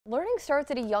Learning starts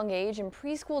at a young age, and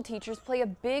preschool teachers play a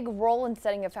big role in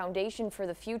setting a foundation for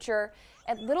the future.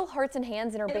 At Little Hearts and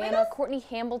Hands in Urbana, Courtney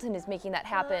Hamilton is making that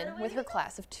happen with her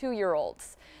class of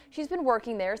 2-year-olds. She's been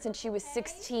working there since she was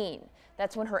 16.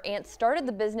 That's when her aunt started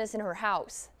the business in her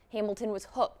house. Hamilton was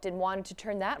hooked and wanted to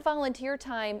turn that volunteer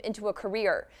time into a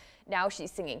career. Now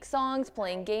she's singing songs,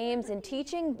 playing games, and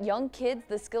teaching young kids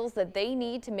the skills that they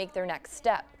need to make their next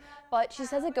step. But she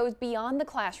says it goes beyond the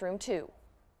classroom, too.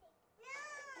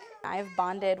 I've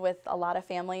bonded with a lot of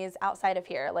families outside of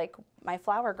here. Like my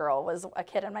flower girl was a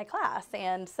kid in my class,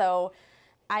 and so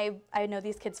I know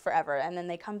these kids forever, and then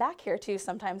they come back here too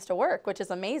sometimes to work, which is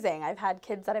amazing. I've had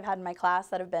kids that I've had in my class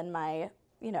that have been my,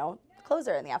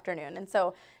 closer in the afternoon, and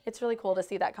so it's really cool to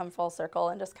see that come full circle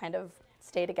and just kind of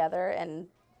stay together and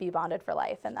be bonded for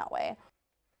life in that way.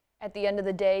 At the end of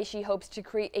the day, she hopes to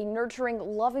create a nurturing,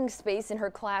 loving space in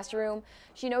her classroom.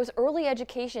 She knows early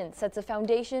education sets a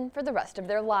foundation for the rest of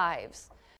their lives.